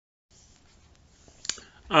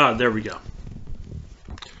There we go.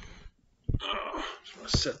 Just want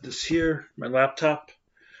to set this here, my laptop.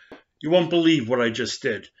 You won't believe what I just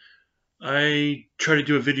did. I tried to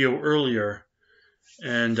do a video earlier,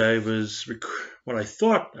 and I was what I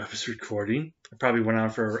thought I was recording. I probably went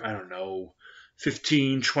on for, I don't know,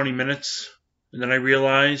 15, 20 minutes. And then I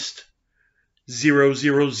realized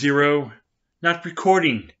 000, not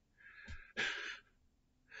recording. It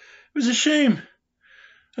was a shame.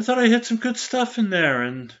 I thought I had some good stuff in there,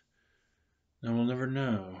 and now we'll never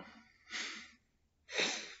know.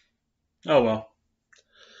 Oh well.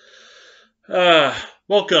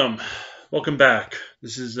 Welcome back.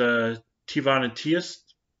 This is Canyon and Teas.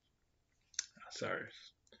 Sorry,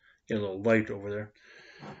 get a little light over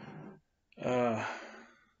there.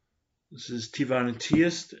 This is Canyon and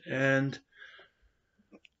Teas, and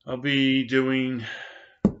I'll be doing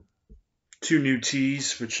 2 new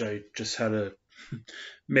teas, which I just had to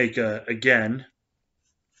make again.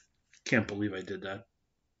 Can't believe I did that,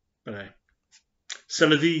 but c'est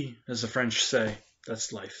la vie, as the French say.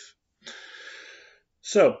 That's life.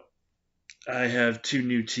 So, I have 2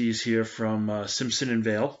 new teas here from Simpson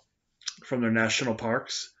Veil, from their national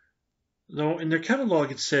parks. Though in their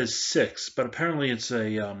catalog it says 6, but apparently it's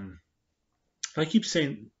a, I keep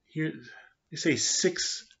saying here, they say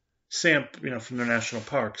 6 from their national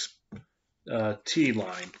parks tea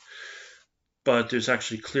line, but there's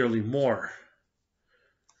actually clearly more.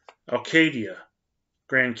 Arcadia,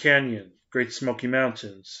 Grand Canyon, Great Smoky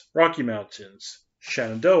Mountains, Rocky Mountains,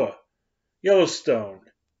 Shenandoah, Yellowstone,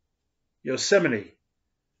 Yosemite,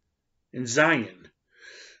 and Zion,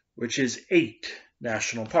 which is 8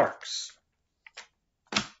 national parks.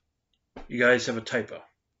 You guys have a typo.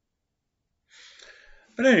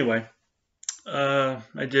 But anyway,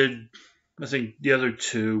 I did, I think, the other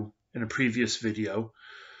 2 in a previous video,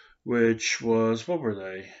 which was, what were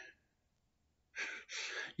they?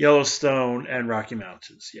 Yellowstone and Rocky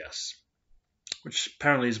Mountains, yes. Which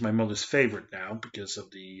apparently is my mother's favorite now because of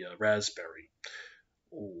the raspberry.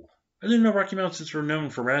 Ooh. I didn't know Rocky Mountains were known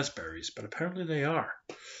for raspberries, but apparently they are.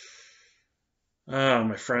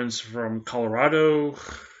 My friends from Colorado,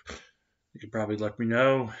 you could probably let me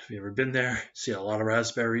know if you've ever been there. See a lot of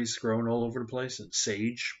raspberries growing all over the place, and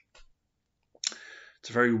sage. It's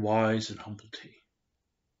a very wise and humble tea.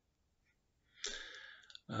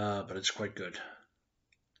 But it's quite good.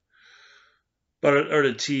 But are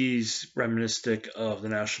the teas reminiscent of the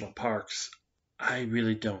national parks? I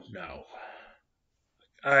really don't know.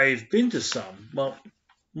 I've been to some. Well,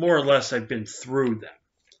 more or less I've been through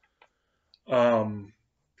them.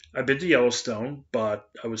 I've been to Yellowstone, but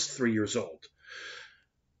I was 3 years old.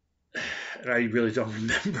 And I really don't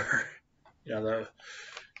remember.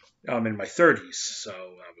 I'm in my 30s, so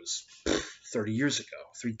I was 30 years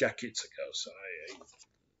ago, 3 decades ago. So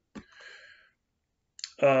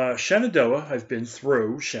Shenandoah, I've been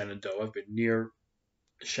through Shenandoah. I've been near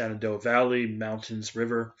the Shenandoah Valley, mountains,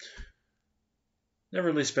 river. Never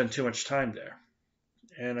really spent too much time there.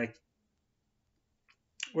 And I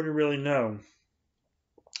wouldn't really know.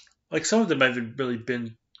 Like some of them I've really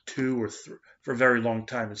been to or through for a very long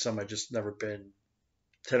time, and some I've just never been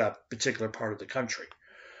to that particular part of the country.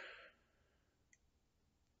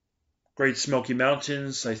 Great Smoky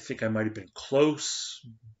Mountains, I think I might have been close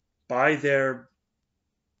by there,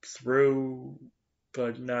 through,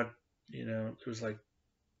 but not, it was like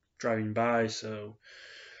driving by. So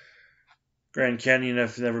Grand Canyon,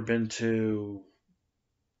 I've never been to.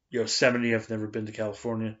 Yosemite, I've never been to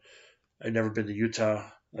California. I've never been to Utah.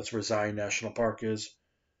 That's where Zion National Park is.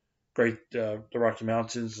 The Rocky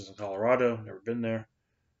Mountains is in Colorado. Never been there.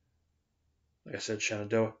 Like I said,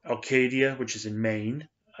 Shenandoah. Arcadia, which is in Maine.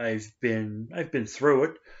 I've been through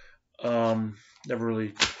it. Never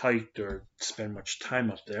really hiked or spent much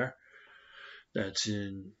time up there. That's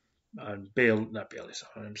on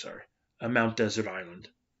Mount Desert Island.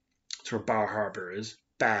 That's where Bar Harbor is.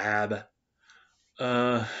 Bahab.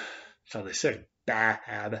 That's how they say it.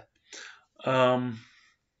 Bahab.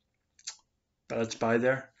 But it's by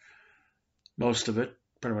there. Most of it,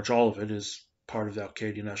 pretty much all of it, is part of the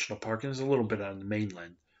Arcadia National Park, and there's a little bit on the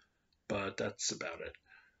mainland, but that's about it.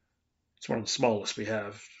 It's one of the smallest we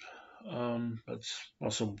have. But it's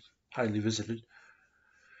also highly visited.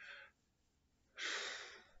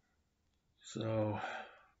 So,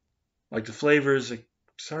 like the flavors,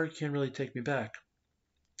 sorry, can't really take me back.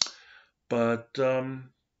 But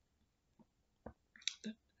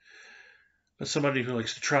as somebody who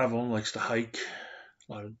likes to travel and likes to hike,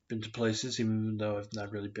 I've been to places, even though I've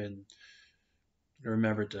not really been,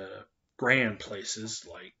 remember the grand places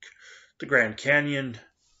like the Grand Canyon,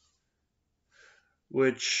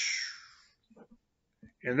 which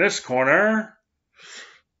in this corner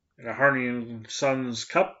in a Harney & Sons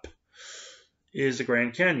cup is the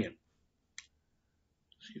Grand Canyon.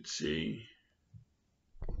 As you can see,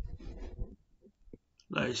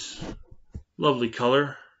 nice, lovely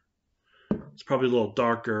color. It's probably a little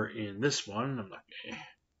darker in this one. I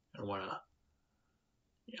don't want to,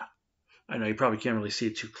 yeah. I know you probably can't really see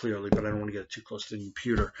it too clearly, but I don't want to get it too close to the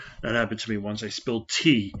computer. That happened to me once. I spilled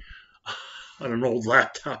tea on an old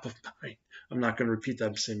laptop of mine. I'm not going to repeat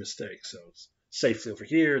that same mistake. So it's safely over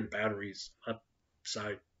here. The battery's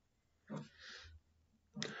upside.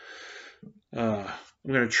 I'm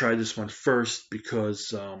going to try this one first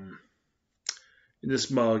because in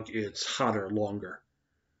this mug it's hotter longer.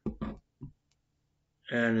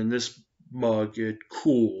 And in this mug it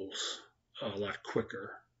cools a lot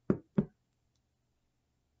quicker.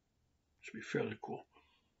 Should be fairly cool.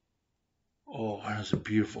 Oh, that's a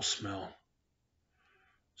beautiful smell.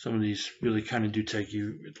 Some of these really kind of do take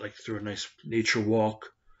you like through a nice nature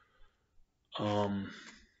walk.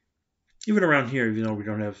 Even around here, even though we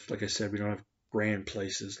don't have, like I said, we don't have grand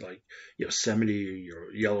places like Yosemite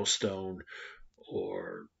or Yellowstone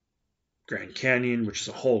or Grand Canyon, which is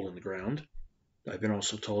a hole in the ground. I've been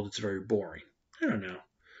also told it's very boring. I don't know.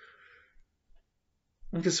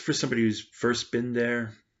 I guess for somebody who's first been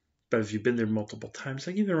there, but if you've been there multiple times,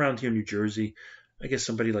 like even around here in New Jersey, I guess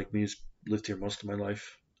somebody like me who's lived here most of my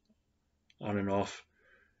life, on and off,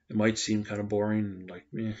 it might seem kind of boring, like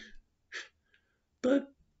meh.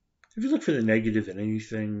 But if you look for the negative in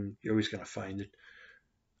anything, you're always going to find it.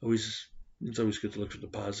 It's always good to look for the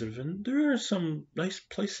positive, and there are some nice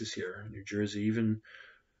places here in New Jersey. Even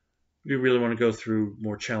if you really want to go through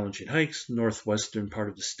more challenging hikes, northwestern part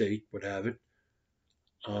of the state would have it.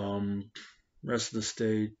 Rest of the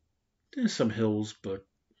state, there's some hills, but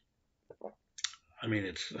I mean,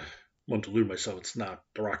 it's, I won't delude myself, it's not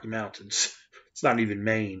the Rocky Mountains. It's not even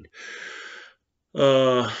Maine.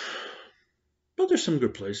 But there's some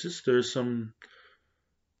good places. There's some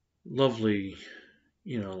lovely,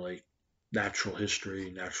 like natural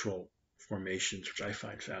history, natural formations, which I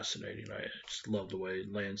find fascinating. I just love the way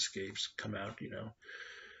landscapes come out,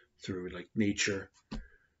 through like nature.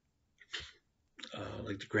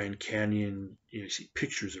 Like the Grand Canyon, you see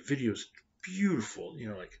pictures or videos, beautiful,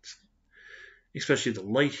 like it's, especially the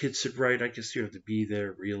light hits it right. I guess you have to be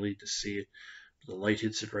there really to see it. The light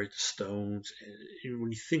hits it right, the stones. And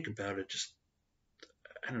when you think about it, just,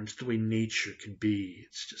 I don't know, just the way nature can be.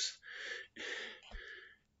 It's just,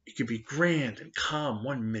 it can be grand and calm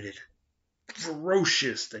one minute,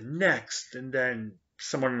 ferocious the next, and then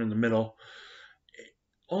somewhere in the middle,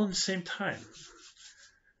 all at the same time.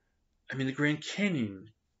 I mean, the Grand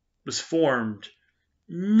Canyon was formed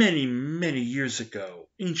many, many years ago,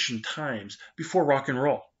 ancient times, before rock and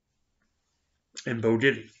roll and Bo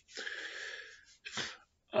Diddley.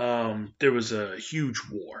 There was a huge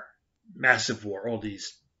war, massive war. All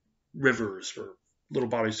these rivers or little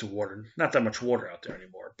bodies of water, not that much water out there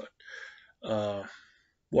anymore, but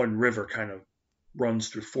one river kind of runs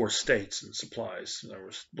through 4 states and supplies. And I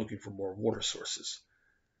was looking for more water sources.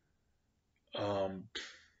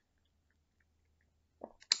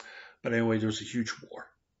 But anyway, there was a huge war,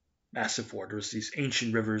 massive war. There was these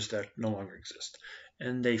ancient rivers that no longer exist,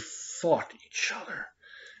 and they fought each other.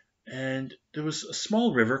 And there was a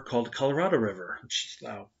small river called the Colorado River, which is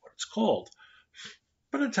now what it's called.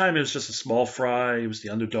 But at the time, it was just a small fry. It was the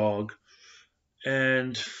underdog.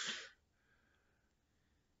 And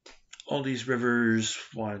all these rivers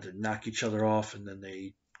wanted to knock each other off, and then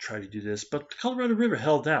they tried to do this. But the Colorado River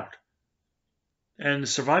held out. And the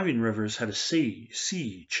surviving rivers had a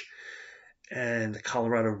siege. And the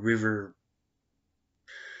Colorado River,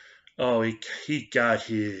 he got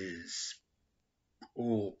his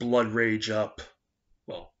blood rage up.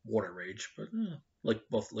 Well, water rage, but like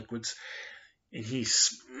both liquids. And he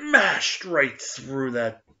smashed right through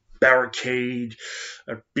that barricade,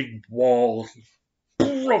 a big wall.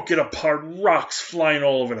 He broke it apart, rocks flying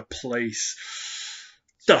all over the place,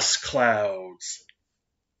 dust clouds,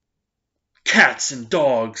 cats and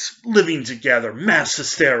dogs living together, mass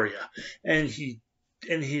hysteria. And he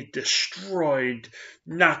destroyed,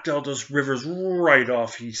 knocked all those rivers right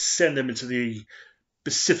off. He sent them into the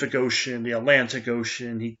Pacific Ocean, the Atlantic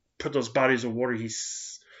Ocean. He put those bodies of water, he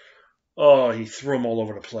threw them all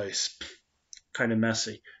over the place. Kind of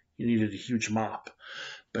messy. He needed a huge mop.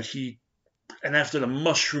 But and after the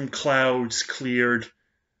mushroom clouds cleared,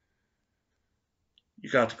 you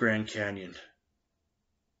got the Grand Canyon.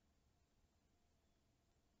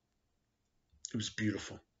 It was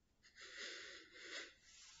beautiful.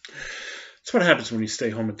 That's what happens when you stay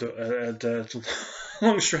home at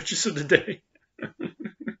long stretches of the day.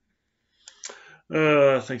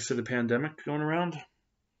 Thanks to the pandemic going around.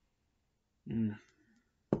 Mm.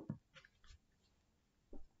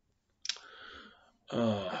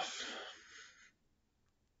 Uh,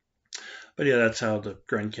 but yeah, that's how the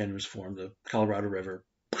Grand Canyon was formed, the Colorado River.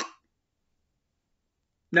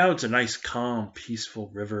 Now it's a nice, calm, peaceful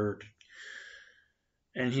river,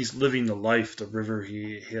 and he's living the life. The river,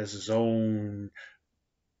 he has his own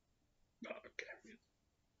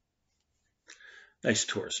nice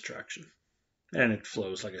tourist attraction, and it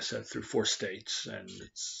flows, like I said, through 4 states, and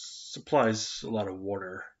it supplies a lot of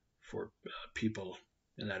water for people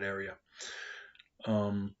in that area.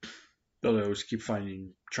 But I always keep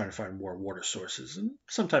trying to find more water sources, and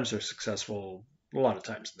sometimes they're successful, a lot of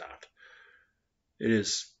times not. It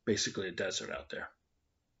is basically a desert out there.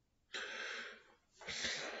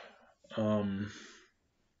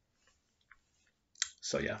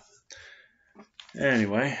 So yeah.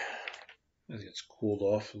 Anyway, I think it's cooled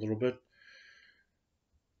off a little bit.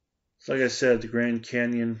 So like I said, the Grand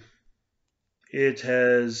Canyon, it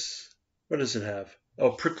has, what does it have?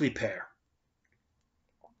 Oh, prickly pear.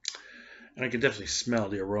 And I can definitely smell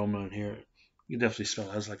the aroma in here. You can definitely smell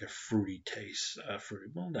it has like a fruity taste.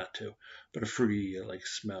 Fruity, well, not too, but a fruity like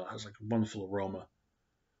smell. It has like a wonderful aroma.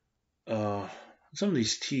 Uh, some of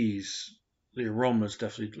these teas, the aroma is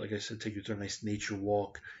definitely, like I said, take you to a nice nature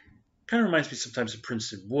walk. Kind of reminds me sometimes of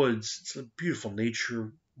Princeton Woods. It's a beautiful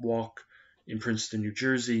nature walk in Princeton, New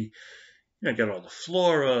Jersey. You know, got all the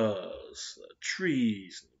floras, the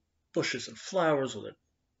trees, bushes, and flowers, all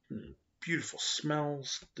the beautiful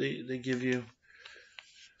smells they give you.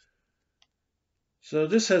 So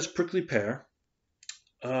this has prickly pear,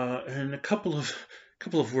 and a couple of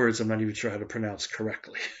words I'm not even sure how to pronounce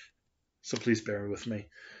correctly. So please bear with me.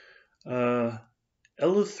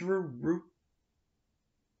 Eleutheroot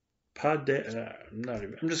I'm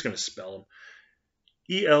just going to spell them.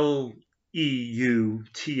 ELEUTHERO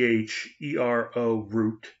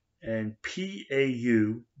root and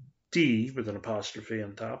PAUD with an apostrophe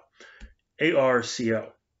on top.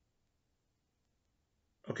 ARCO.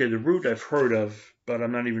 Okay, the root I've heard of, but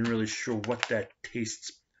I'm not even really sure what that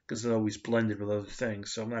tastes because it's always blended with other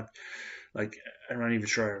things. So I'm not even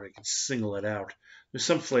sure I can single it out. There's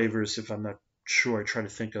some flavors, if I'm not sure, I try to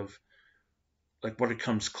think of like what it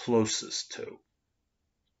comes closest to.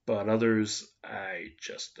 But others, I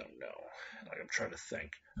just don't know. Like I'm trying to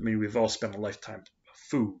think. I mean, we've all spent a lifetime of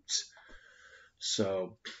foods.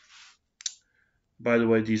 So, by the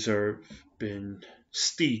way, these are been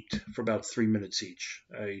steeped for about 3 minutes each.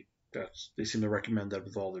 They seem to recommend that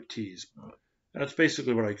with all their teas. And that's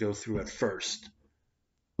basically what I go through at first.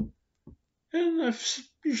 And I've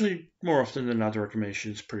usually, more often than not, the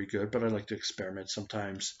recommendation is pretty good, but I like to experiment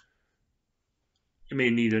sometimes. You may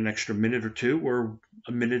need an extra minute or two, or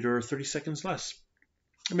a minute or 30 seconds less.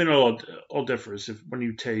 I mean, it all differs. When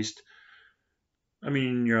you taste, I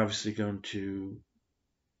mean, you're obviously going to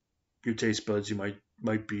your taste buds. You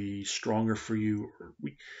might be stronger for you, or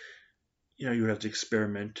you would have to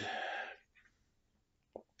experiment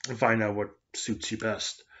and find out what suits you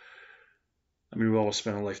best. I mean, we all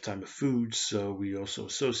spend a lifetime of food, so we also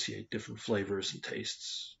associate different flavors and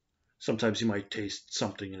tastes. Sometimes you might taste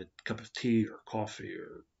something in a cup of tea or coffee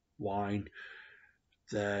or wine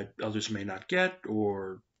that others may not get,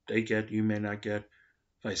 or they get, you may not get,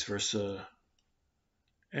 vice versa.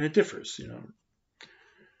 And it differs,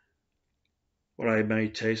 What I may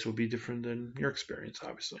taste will be different than your experience,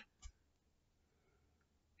 obviously.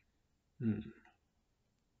 Hmm.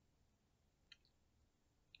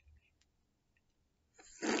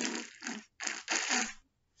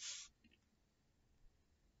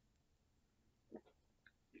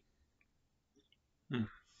 Hmm.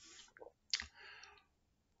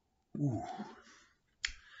 Ooh.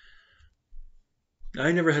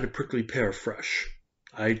 I never had a prickly pear fresh.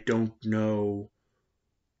 I don't know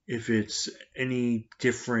if it's any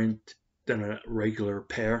different than a regular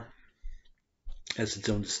pear. It has its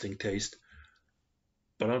own distinct taste.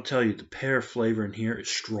 But I'll tell you, the pear flavor in here is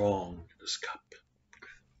strong in this cup.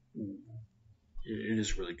 Ooh. It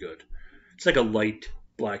is really good. It's like a light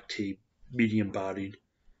black tea, medium bodied.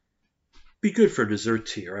 Be good for dessert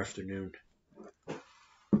tea or afternoon.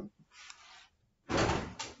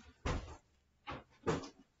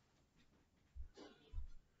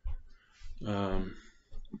 Um,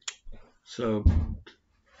 so,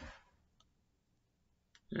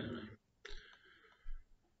 yeah,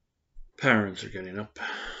 parents are getting up.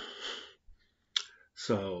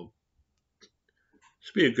 So,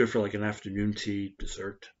 this would be good for like an afternoon tea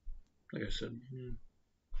dessert. Like I said.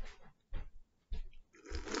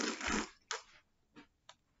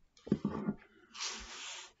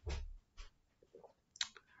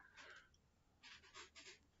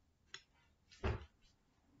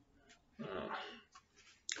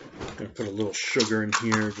 going to put a little sugar in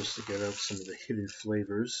here just to get out some of the hidden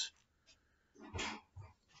flavors,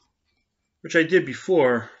 which I did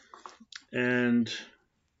before, and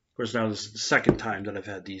of course now this is the second time that I've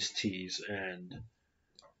had these teas, and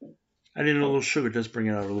adding a little sugar does bring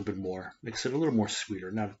it out a little bit more, makes it a little more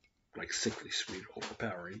sweeter, not like sickly sweet,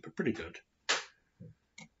 overpowering, but pretty good.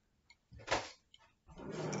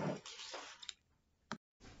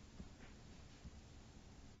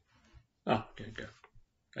 Oh, okay, good.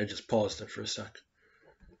 I just paused it for a sec.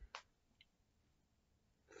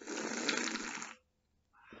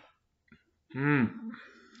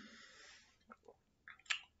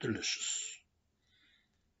 Delicious.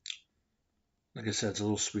 Like I said, it's a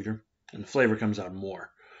little sweeter, and the flavor comes out more.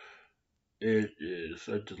 It is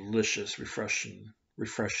a delicious, refreshing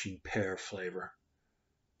pear flavor.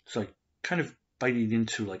 It's like kind of biting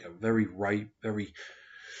into like a very ripe, very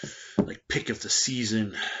like pick of the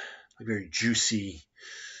season, like very juicy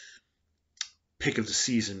pick of the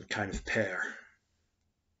season kind of pear.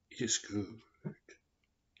 It is good,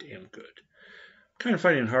 damn good. I'm kind of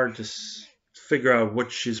finding it hard to figure out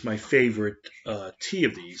which is my favorite tea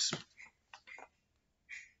of these.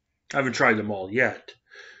 I haven't tried them all yet.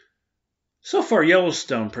 So far,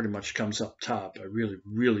 Yellowstone pretty much comes up top. I really,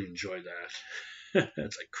 really enjoy that.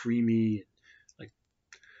 It's like creamy, like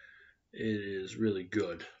it is really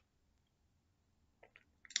good.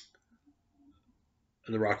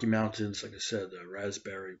 And the Rocky Mountains, like I said, the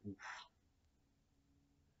raspberry. Oof.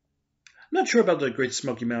 I'm not sure about the Great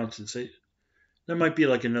Smoky Mountains. There might be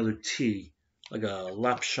like another tea, like a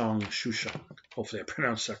Lapsang Shushang. Hopefully I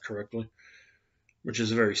pronounced that correctly. Which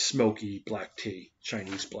is a very smoky black tea,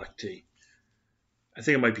 Chinese black tea. I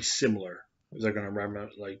think it might be similar. If they're going to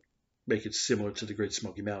like make it similar to the Great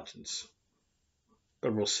Smoky Mountains,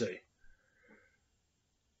 but we'll see.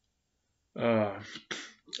 I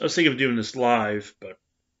was thinking of doing this live, but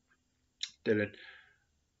didn't.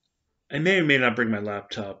 I may or may not bring my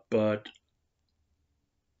laptop, but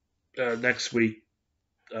next week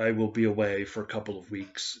I will be away for a couple of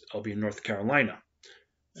weeks. I'll be in North Carolina,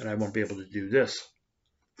 and I won't be able to do this.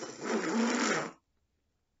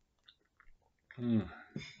 I'm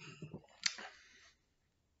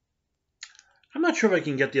not sure if I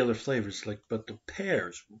can get the other flavors, but the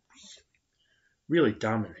pears really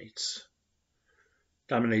dominates.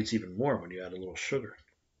 Dominates even more when you add a little sugar.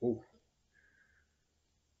 Ooh,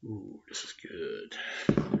 this is good.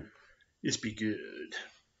 This be good.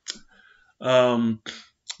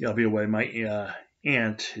 Yeah, I'll be away. My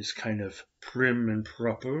aunt is kind of prim and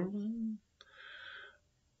proper.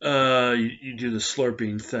 You do the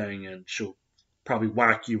slurping thing, and she'll probably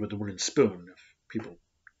whack you with a wooden spoon if people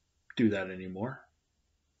do that anymore.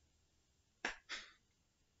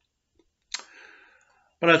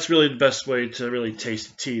 But that's really the best way to really taste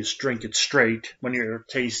the tea is drink it straight when you're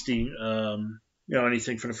tasting,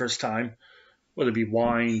 anything for the first time, whether it be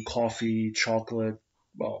wine, coffee, chocolate.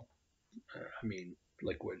 Well, I mean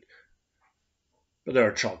liquid, but there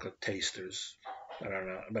are chocolate tasters. I don't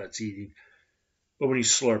know, but it's eating. But when you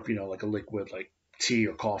slurp, like a liquid, like tea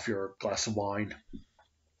or coffee or a glass of wine,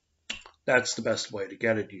 that's the best way to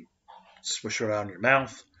get it. You swish it around your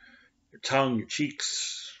mouth, your tongue, your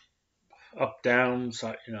cheeks, up, down,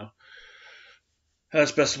 side,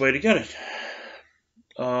 That's the best way to get it.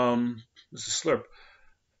 It's a slurp.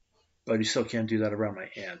 But you still can't do that around my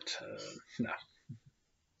aunt. No.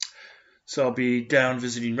 So I'll be down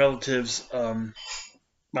visiting relatives.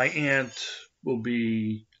 My aunt will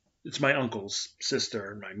be, it's my uncle's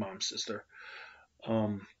sister and my mom's sister.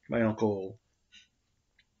 My uncle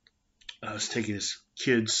was taking his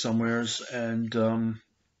kids somewheres, and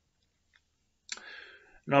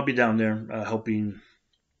I'll be down there helping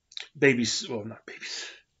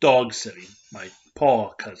dog sitting my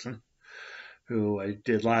paw cousin, who I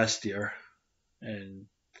did last year, and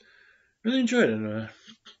really enjoyed it.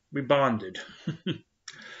 We bonded.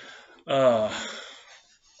 So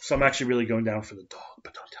I'm actually really going down for the dog,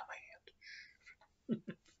 but don't tell my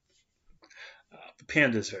aunt. The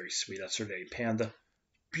Panda is very sweet. That's her name, Panda.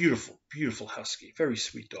 Beautiful, beautiful husky. Very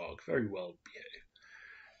sweet dog. Very well behaved.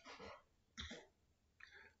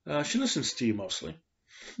 She listens to you mostly,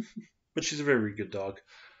 but she's a very, very good dog.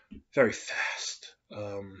 Very fast.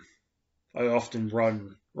 I often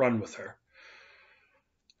run with her.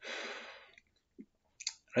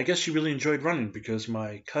 I guess she really enjoyed running because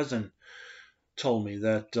my cousin told me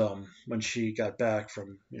that when she got back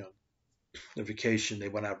from the vacation, they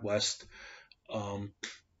went out west.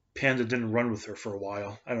 Panda didn't run with her for a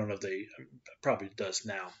while. I don't know if probably does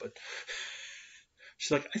now, but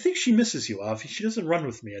she's like, I think she misses you, Avi. She doesn't run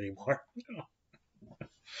with me anymore.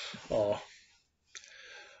 Oh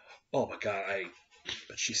my God,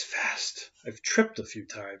 but she's fast. I've tripped a few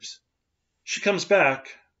times. She comes back,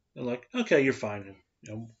 and like, okay, you're fine.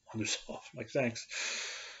 And, wanders off. I'm like, thanks.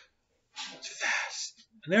 It's fast.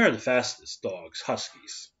 And they are the fastest dogs,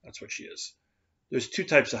 huskies. That's what she is. There's two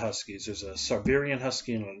types of huskies. There's a Siberian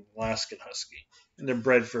husky and an Alaskan husky. And they're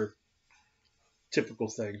bred for typical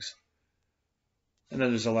things. And then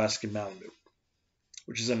there's Alaskan Malamute,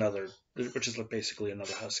 which is basically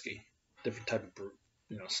another husky. Different type of breed.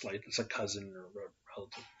 Slight. It's a cousin or a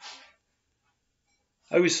relative.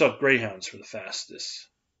 I always thought greyhounds were the fastest,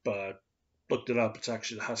 but looked it up. It's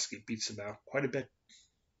actually the husky beats them out quite a bit.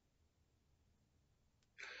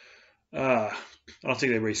 I don't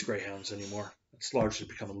think they race greyhounds anymore. It's largely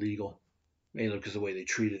become illegal, mainly because of the way they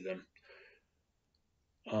treated them.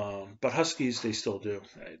 But huskies, they still do.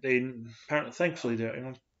 Thankfully, I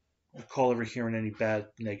don't recall ever hearing any bad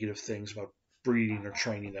negative things about breeding or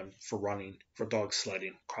training them for running, for dog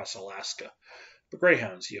sledding across Alaska. But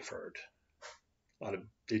greyhounds, you've heard.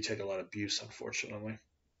 They take a lot of abuse, unfortunately.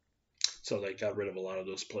 So they got rid of a lot of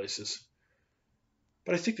those places.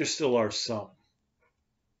 But I think there still are some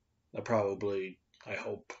that probably, I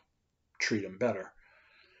hope, treat them better.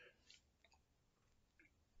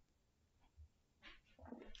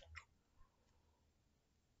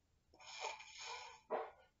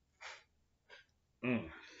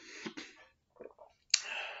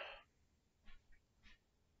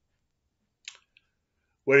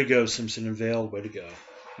 Way to go, Simpson Veil. Way to go.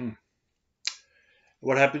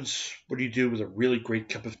 What happens? What do you do with a really great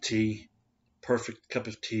cup of tea? Perfect cup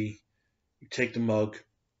of tea. You take the mug.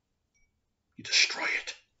 You destroy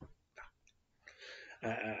it.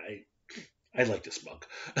 I like this mug.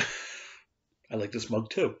 I like this mug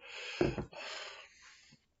too.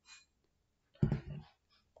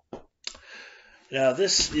 Now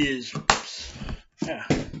this is. Yeah.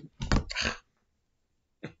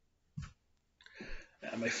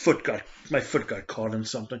 My foot got caught in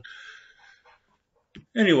something.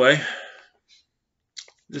 Anyway,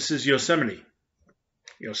 this is Yosemite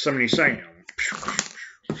Sound.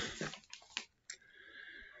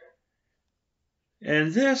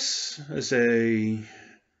 And this is a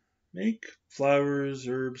make flowers,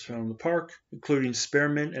 herbs found in the park, including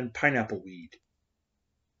spearmint and pineapple weed.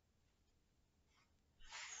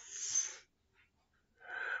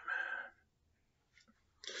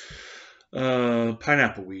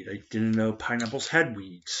 Pineapple weed. I didn't know pineapples had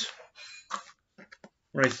weeds.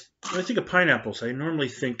 When I think of pineapples, I normally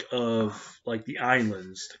think of like the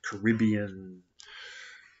islands, the Caribbean,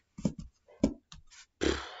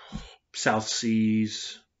 South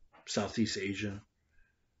Seas, Southeast Asia.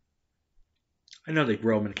 I know they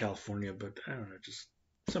grow them in California, but I don't know, just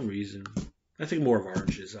for some reason. I think more of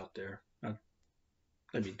oranges out there.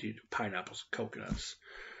 Pineapples and coconuts.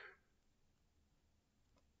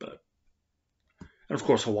 And of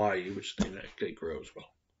course Hawaii, which they grow as well.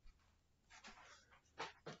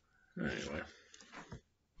 Anyway.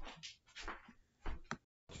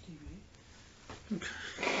 Okay.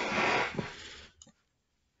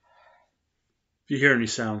 If you hear any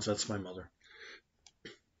sounds, that's my mother.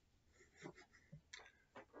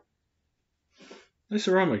 Nice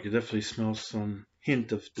aroma. You can definitely smell some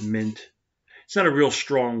hint of the mint. It's not a real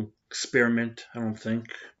strong spearmint, I don't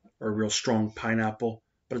think, or a real strong pineapple,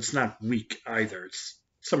 but it's not weak either. It's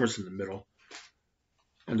somewhere in the middle.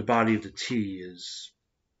 And the body of the tea is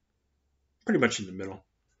pretty much in the middle.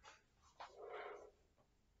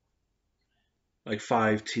 Like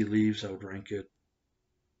 5 tea leaves, I would rank it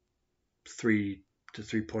 3 to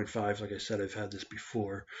 3.5. Like I said, I've had this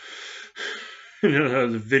before.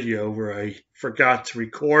 The video where I forgot to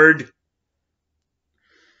record.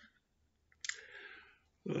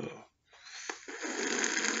 I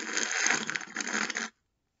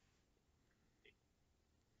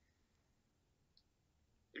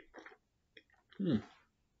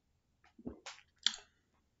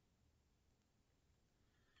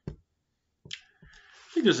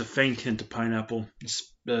think there's a faint hint of pineapple.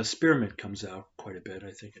 Spearmint comes out quite a bit.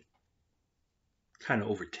 I think it kind of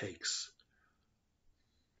overtakes.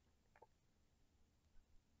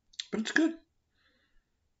 But it's good.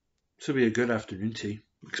 This will be a good afternoon tea,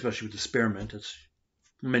 especially with the spearmint.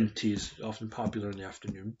 Mint tea is often popular in the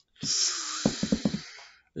afternoon.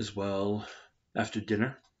 As well, after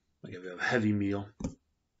dinner, like if you have a heavy meal,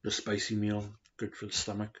 a spicy meal, good for the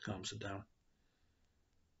stomach, calms it down.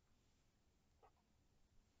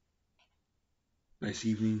 Nice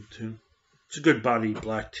evening too. It's a good body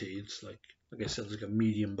black tea. It's like I said, it's like a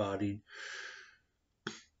medium bodied.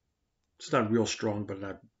 It's not real strong, but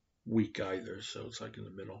not weak either. So it's like in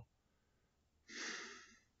the middle.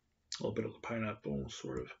 A little bit of the pineapple,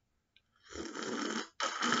 sort of.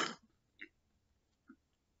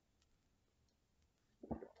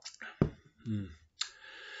 Hmm.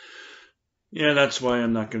 Yeah, that's why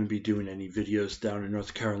I'm not going to be doing any videos down in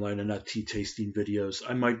North Carolina, not tea tasting videos.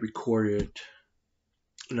 I might record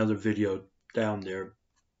another video down there,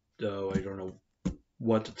 though I don't know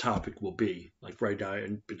what the topic will be. Like right now,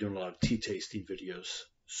 I've been doing a lot of tea tasting videos.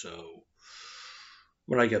 So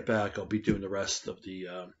when I get back, I'll be doing the rest of the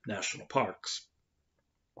national parks.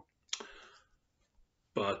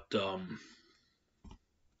 But I'll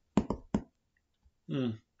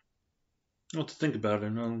have to think about it.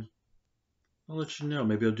 And I'll let you know.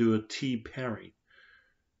 Maybe I'll do a tea pairing.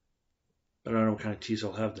 But I don't know what kind of teas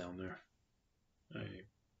I'll have down there. I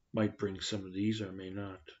might bring some of these, or I may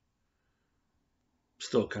not.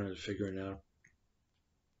 Still kind of figuring out.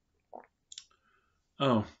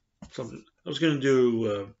 Oh, something. I was going to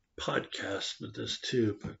do a podcast with this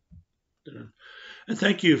too, but didn't. And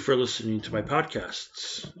thank you for listening to my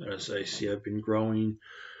podcasts. As I see, I've been growing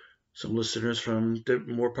some listeners from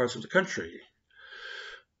more parts of the country.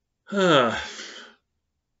 The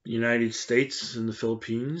United States and the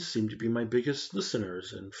Philippines seem to be my biggest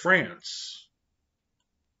listeners, and France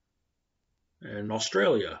and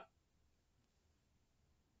Australia.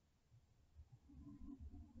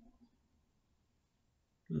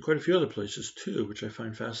 And quite a few other places too, which I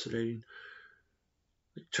find fascinating,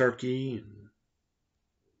 like Turkey and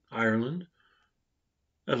Ireland.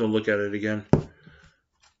 I have to look at it again. I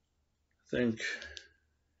think,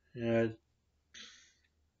 yeah,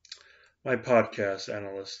 my podcast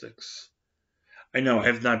analytics. I know I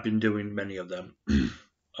have not been doing many of them,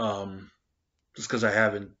 just because I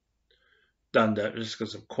haven't done that. Just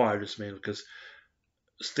because I'm quiet, just mainly because I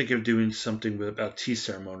was thinking of doing something about tea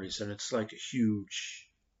ceremonies, and it's like a huge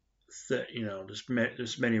you know,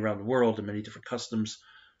 there's many around the world and many different customs.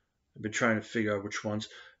 I've been trying to figure out which ones.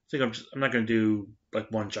 I think I'm not going to do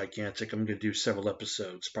like one gigantic. I'm going to do several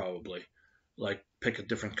episodes probably. Like pick a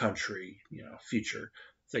different country, you know, feature.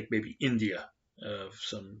 I think maybe India.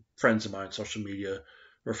 Some friends of mine on social media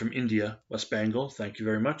are from India, West Bengal. Thank you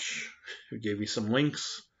very much. Who gave me some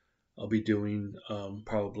links. I'll be doing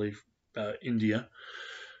probably India,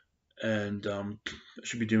 and I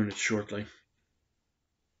should be doing it shortly.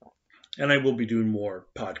 And I will be doing more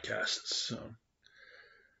podcasts. So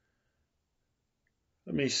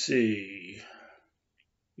let me see.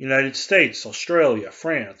 United States, Australia,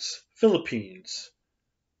 France, Philippines.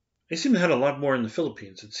 I seem to have had a lot more in the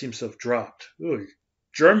Philippines. It seems to have dropped. Ooh,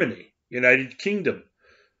 Germany, United Kingdom,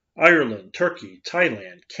 Ireland, Turkey,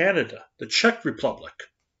 Thailand, Canada, the Czech Republic.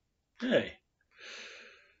 Hey.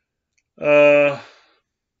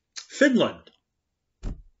 Finland.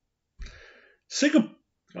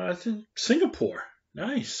 Singapore.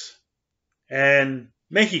 Nice. And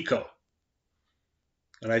Mexico.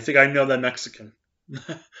 And I think I know that Mexican.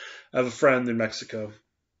 I have a friend in Mexico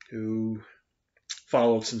who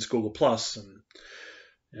followed since Google Plus, and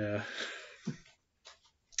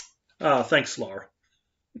yeah. Thanks, Laura.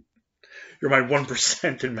 You're my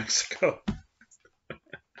 1% in Mexico.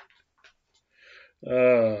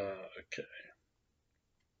 Okay.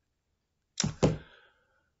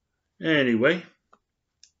 Anyway.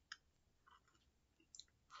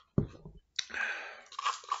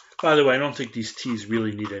 By the way, I don't think these teas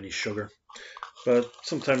really need any sugar, but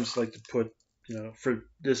sometimes I like to put, you know, for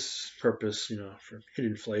this purpose, you know, for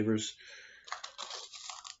hidden flavors.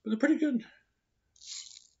 But they're pretty good.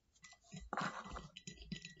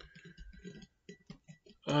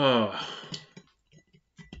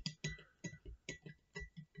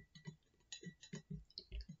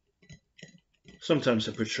 Sometimes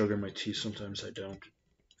I put sugar in my tea, sometimes I don't.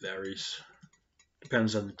 Varies.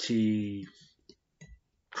 Depends on the tea.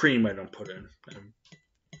 Cream I don't put in. I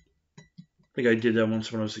think I did that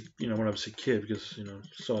once when I was, when I was a kid because,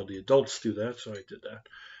 saw the adults do that, so I did that.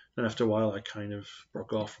 And after a while, I kind of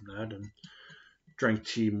broke off from that and drank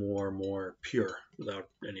tea more pure without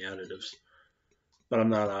any additives. But I'm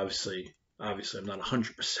not obviously I'm not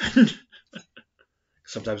 100%.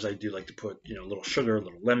 Sometimes I do like to put, a little sugar, a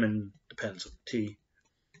little lemon, depends on the tea,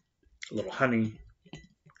 a little honey.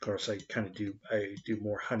 Of course, I do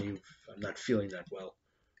more honey if I'm not feeling that well.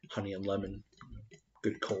 Honey and lemon,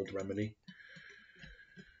 good cold remedy.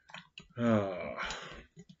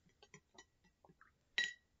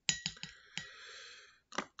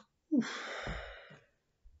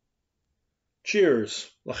 Cheers,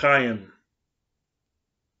 l'chaim,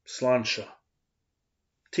 sláinte,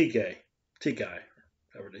 tigay,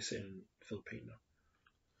 however they say in Filipino.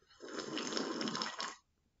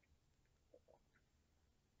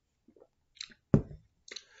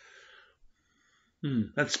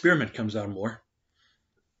 That spearmint comes out more.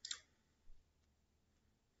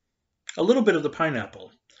 A little bit of the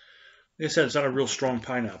pineapple. Like I said, it's not a real strong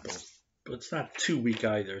pineapple, but it's not too weak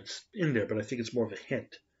either. It's in there, but I think it's more of a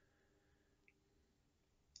hint.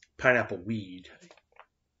 Pineapple weed.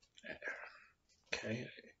 Okay.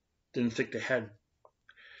 Didn't think they had.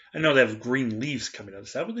 I know they have green leaves coming out.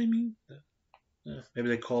 Is that what they mean? Maybe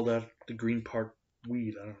they call that the green part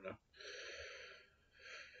weed. I don't know.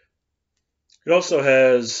 It also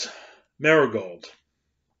has marigold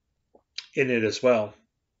in it as well.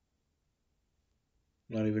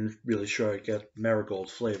 Not even really sure I get marigold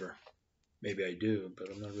flavor. Maybe I do, but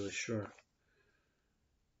I'm not really sure.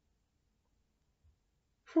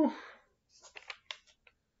 Whew.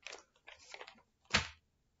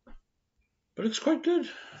 But it's quite good.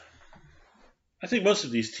 I think most of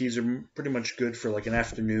these teas are pretty much good for like an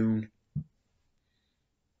afternoon,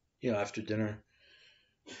 after dinner.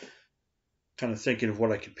 Kind of thinking of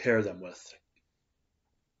what I could pair them with.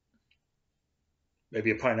 Maybe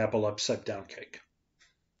a pineapple upside down cake.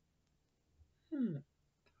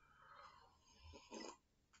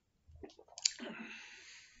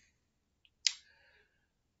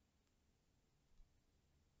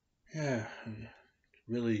 Yeah,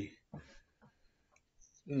 really.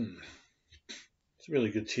 It's a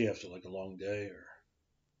really good tea after like a long day or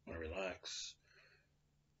want to relax.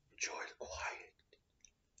 Enjoy the quiet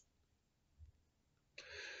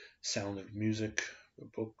sound of music, a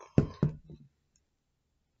book.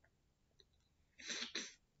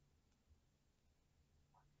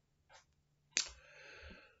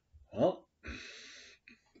 Well,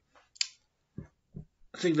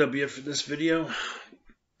 I think that'll be it for this video.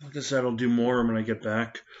 Like I said, I'll do more when I get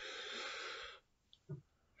back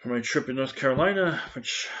from my trip in North Carolina,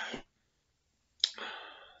 which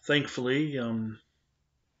thankfully the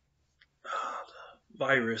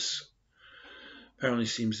virus apparently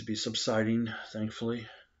seems to be subsiding, thankfully.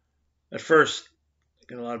 At first, I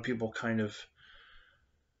think a lot of people kind of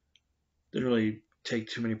didn't really take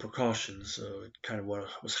too many precautions, so it kind of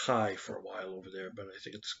was high for a while over there, but I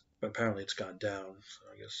think apparently it's gone down, so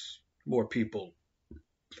I guess more people,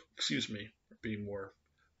 are being more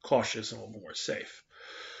cautious and a little more safe.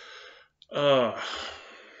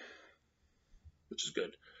 Which is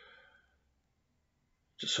good.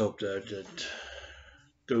 Just hope that it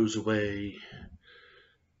goes away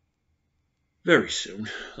very soon,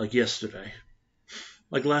 like yesterday,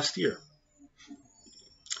 like last year.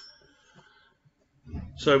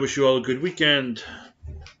 So I wish you all a good weekend.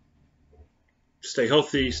 Stay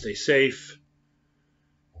healthy, stay safe.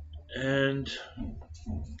 And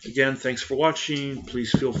again, thanks for watching.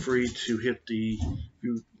 Please feel free to hit if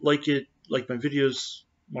you like my videos,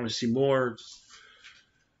 want to see more,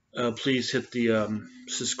 please hit the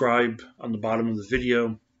subscribe on the bottom of the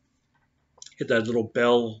video. Hit that little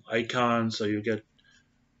bell icon so you get,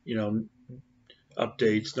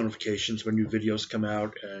 updates, notifications when new videos come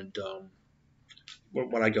out, and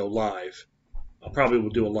when I go live. I'll probably will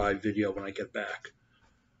do a live video when I get back.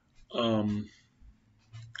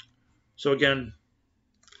 So again,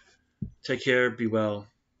 take care, be well.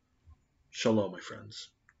 Shalom, my friends.